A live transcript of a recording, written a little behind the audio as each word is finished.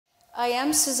I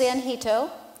am Suzanne Hitto.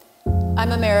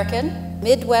 I'm American.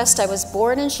 Midwest, I was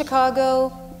born in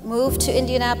Chicago, moved to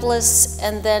Indianapolis,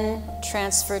 and then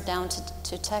transferred down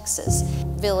to Texas.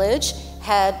 Village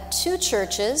had 2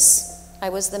 churches. I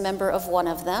was the member of one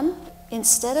of them.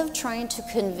 Instead of trying to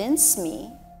convince me,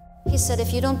 he said,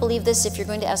 if you don't believe this, if you're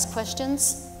going to ask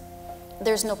questions,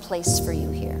 there's no place for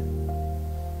you here.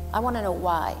 I want to know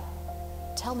why.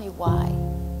 Tell me why.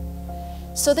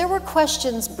 So there were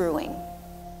questions brewing.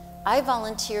 I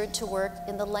volunteered to work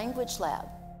in the language lab.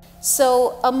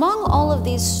 So among all of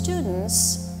these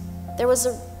students, there was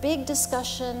a big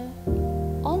discussion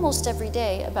almost every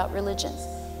day about religion.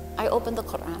 I opened the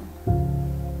Quran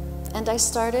and I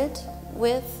started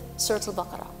with Surah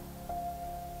Al-Baqarah.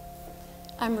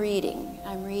 I'm reading,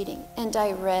 and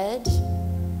I read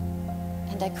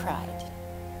and I cried.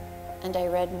 And I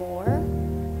read more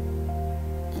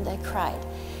and I cried.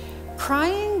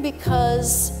 Crying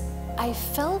because I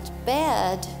felt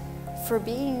bad for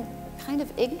being kind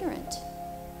of ignorant.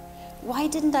 Why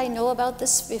didn't I know about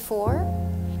this before?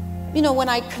 You know, when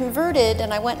I converted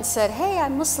and I went and said, hey,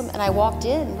 I'm Muslim, and I walked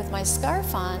in with my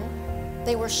scarf on,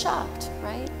 they were shocked,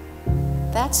 right?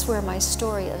 That's where my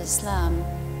story of Islam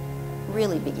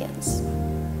really begins.